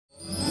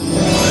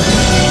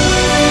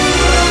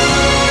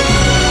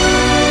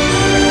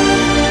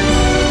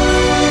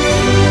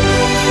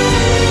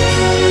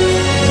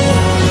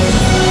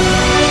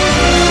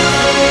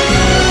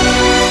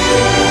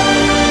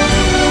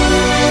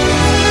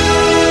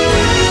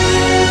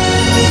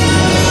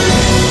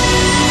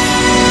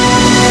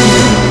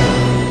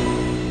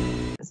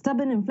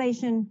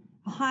inflation,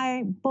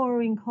 high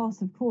borrowing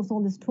costs, of course,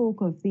 all this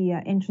talk of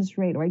the interest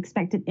rate or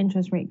expected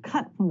interest rate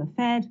cut from the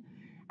Fed.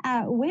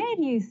 Where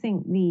do you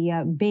think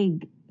the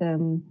big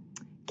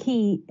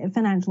key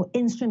financial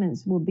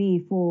instruments will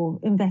be for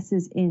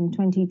investors in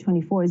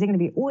 2024? Is it going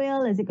to be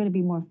oil? Is it going to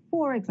be more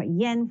forex, like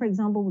yen, for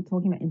example? We're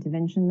talking about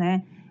intervention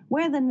there.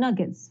 Where are the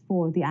nuggets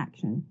for the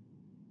action?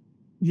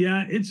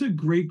 Yeah, it's a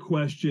great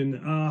question.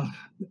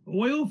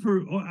 Oil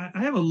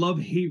I have a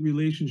love-hate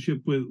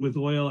relationship with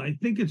oil. I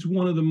think it's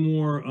one of the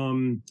more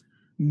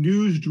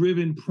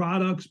news-driven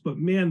products, but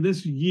man,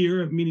 this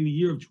year, meaning the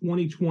year of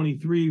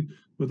 2023,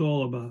 with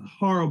all of the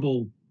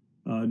horrible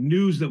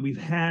news that we've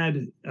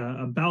had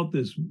about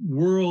this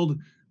world,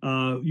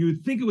 you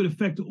would think it would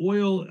affect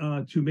oil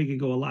to make it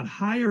go a lot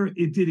higher.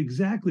 It did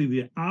exactly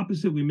the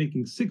opposite. We're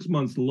making 6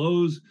 months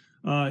lows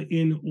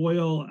in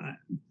oil.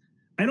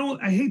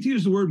 I hate to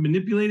use the word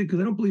manipulated because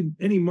I don't believe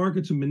any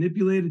markets are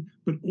manipulated,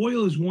 but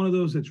oil is one of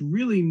those that's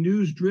really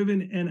news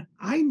driven. And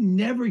I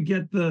never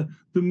get the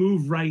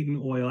move right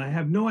in oil. I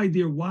have no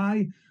idea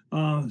why.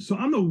 So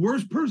I'm the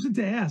worst person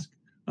to ask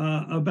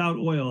about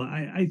oil.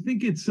 I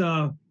think it's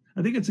a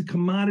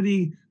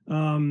commodity.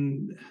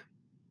 Again,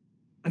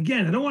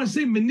 I don't want to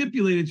say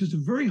manipulated. It's just a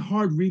very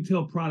hard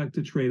retail product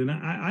to trade. And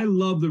I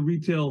love the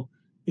retail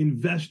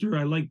investor.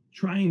 I like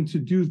trying to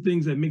do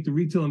things that make the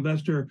retail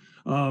investor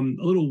a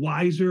little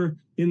wiser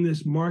in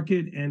this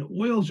market. And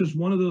oil is just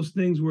one of those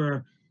things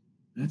where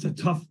that's a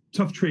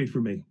tough trade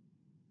for me.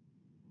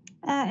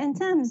 In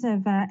terms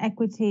of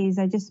equities,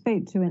 I just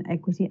spoke to an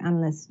equity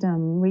analyst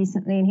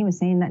recently, and he was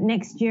saying that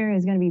next year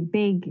is going to be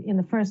big in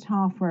the first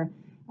half for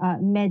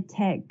med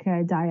tech,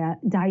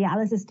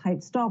 dialysis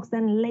type stocks.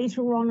 Then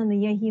later on in the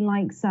year, he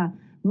likes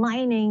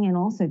mining, and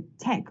also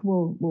tech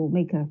will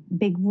make a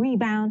big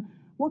rebound.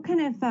 What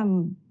kind of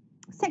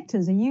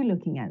sectors are you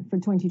looking at for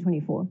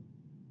 2024?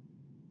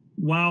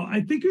 Wow, I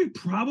think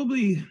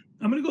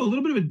I'm going to go a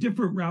little bit of a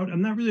different route.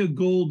 I'm not really a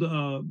gold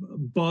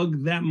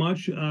bug that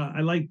much. I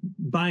like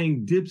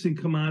buying dips in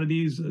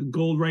commodities.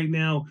 Gold right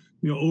now,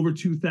 over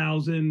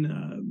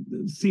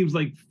 2,000 seems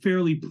like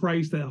fairly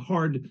priced.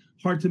 Hard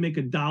to make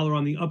a dollar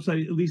on the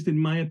upside, at least in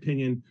my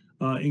opinion,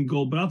 in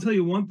gold. But I'll tell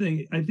you one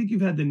thing. I think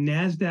you've had the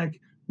NASDAQ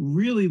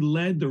really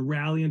led the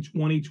rally in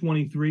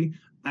 2023.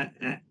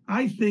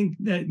 I think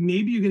that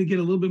maybe you're going to get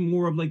a little bit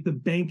more of like the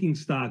banking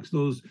stocks,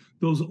 those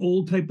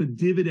old type of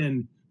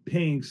dividend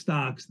paying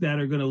stocks that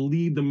are going to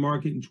lead the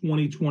market in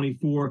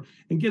 2024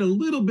 and get a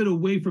little bit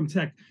away from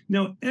tech.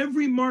 Now,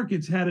 every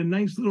market's had a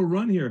nice little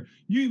run here.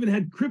 You even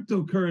had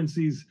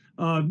cryptocurrencies,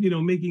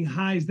 making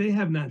highs they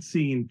have not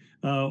seen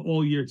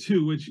all year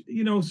too, which,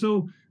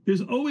 so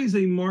there's always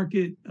a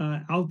market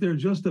out there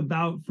just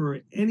about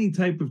for any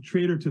type of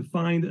trader to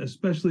find,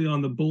 especially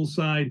on the bull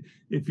side,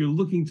 if you're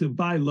looking to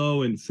buy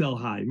low and sell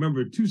high.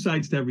 Remember, two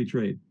sides to every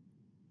trade.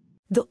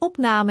 De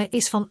opname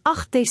is van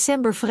 8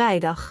 december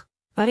vrijdag,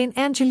 waarin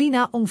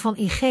Angelina Ong van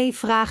IG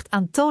vraagt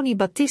aan Tony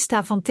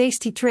Battista van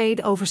Tasty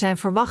Trade over zijn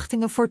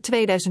verwachtingen voor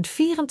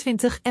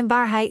 2024 en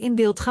waar hij in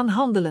wilt gaan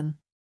handelen.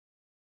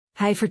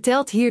 Hij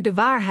vertelt hier de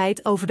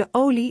waarheid over de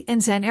olie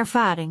en zijn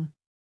ervaring.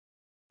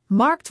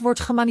 Markt wordt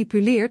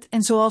gemanipuleerd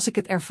en zoals ik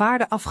het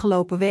ervaarde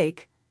afgelopen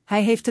week,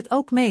 hij heeft het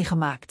ook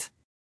meegemaakt.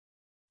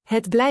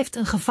 Het blijft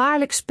een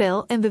gevaarlijk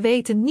spel en we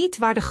weten niet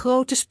waar de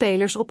grote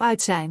spelers op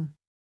uit zijn.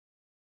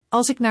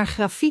 Als ik naar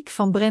grafiek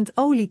van Brent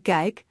olie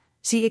kijk,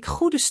 zie ik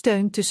goede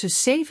steun tussen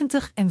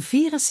 70 en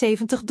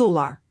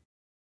 $74.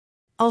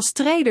 Als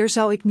trader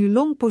zou ik nu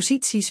long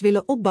posities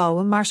willen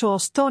opbouwen, maar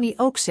zoals Tony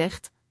ook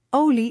zegt,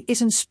 olie is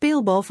een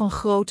speelbal van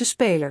grote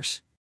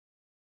spelers.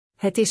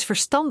 Het is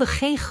verstandig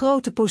geen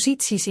grote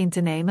posities in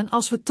te nemen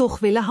als we toch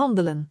willen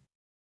handelen.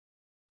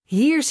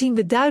 Hier zien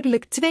we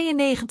duidelijk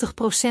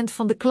 92%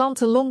 van de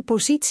klanten long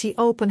positie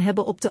open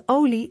hebben op de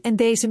olie en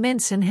deze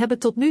mensen hebben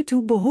tot nu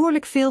toe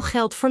behoorlijk veel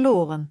geld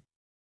verloren.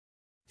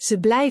 Ze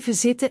blijven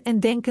zitten en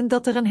denken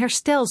dat er een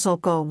herstel zal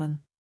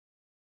komen.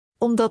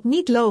 Omdat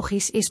niet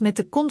logisch is met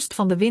de komst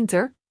van de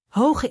winter,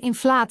 hoge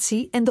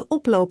inflatie en de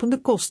oplopende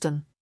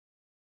kosten.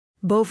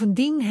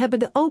 Bovendien hebben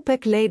de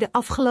OPEC-leden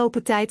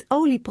afgelopen tijd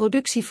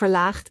olieproductie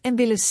verlaagd en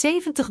willen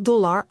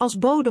 $70 als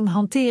bodem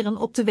hanteren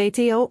op de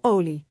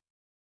WTO-olie.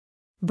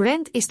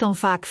 Brent is dan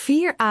vaak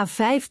 $4 à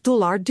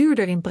 $5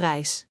 duurder in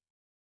prijs.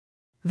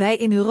 Wij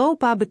in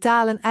Europa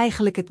betalen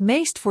eigenlijk het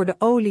meest voor de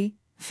olie.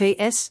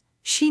 VS,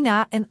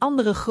 China en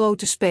andere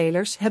grote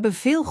spelers hebben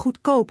veel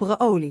goedkopere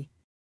olie.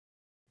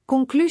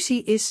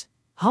 Conclusie is,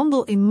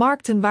 handel in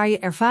markten waar je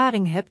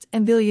ervaring hebt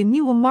en wil je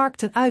nieuwe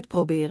markten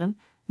uitproberen,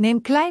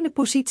 neem kleine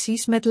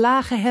posities met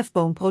lage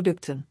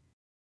hefboomproducten.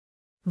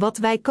 Wat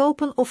wij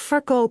kopen of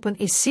verkopen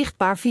is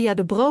zichtbaar via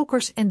de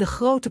brokers en de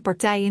grote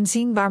partijen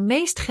zien waar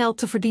meest geld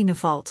te verdienen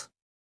valt.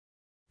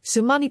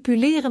 Ze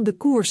manipuleren de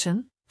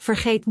koersen,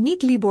 vergeet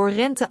niet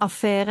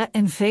Libor-renteaffaire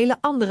en vele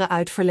andere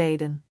uit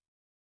verleden.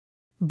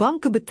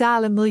 Banken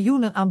betalen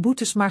miljoenen aan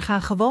boetes maar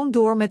gaan gewoon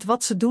door met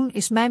wat ze doen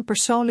is mijn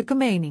persoonlijke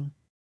mening.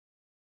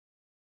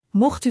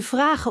 Mocht u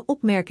vragen,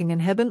 opmerkingen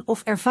hebben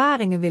of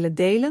ervaringen willen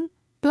delen,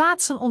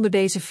 plaatsen onder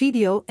deze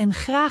video en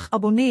graag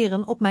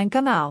abonneren op mijn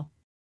kanaal.